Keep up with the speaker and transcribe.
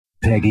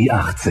Peggy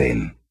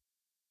 18.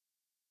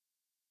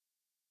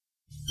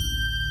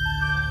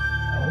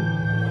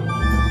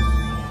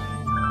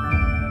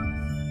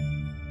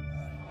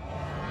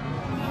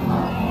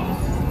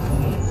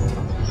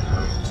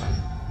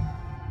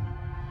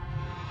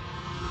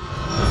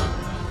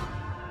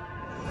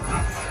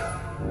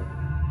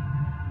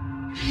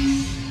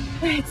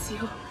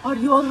 Ezio, are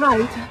you all right?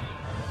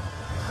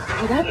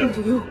 What happened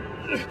to you?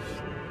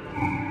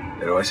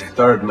 There was a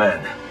third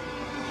man.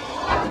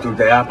 He took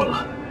the apple.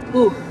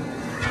 Who?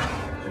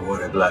 He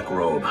wore a black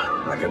robe,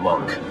 like a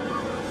monk.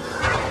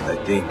 And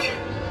I think...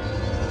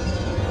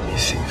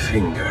 missing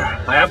finger.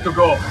 I have to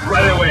go,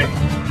 right away.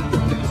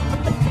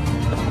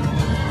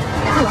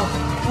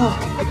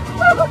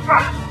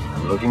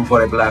 I'm looking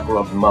for a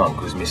black-robed monk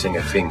who's missing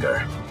a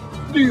finger.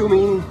 Do you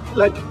mean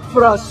like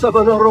Fra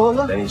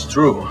Savonarola? Then it's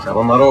true.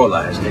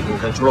 Savonarola has taken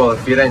control of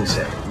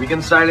Firenze. We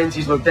can silence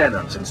his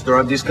lieutenants and stir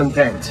up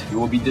discontent. You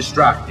will be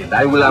distracted.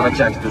 I will have a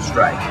chance to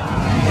strike.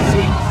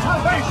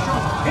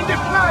 Salvation in the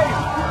flame!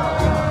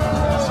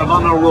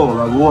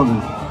 Savonarola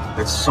warned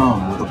that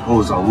some would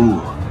oppose our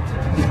rule.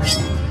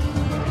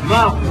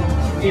 Now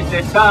is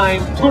the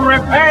time to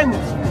repent!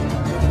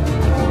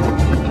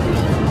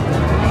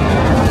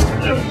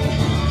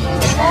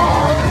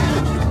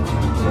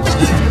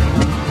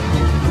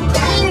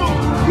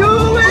 You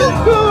will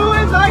do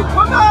as I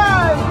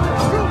command!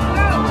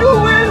 You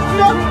will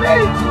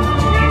submit!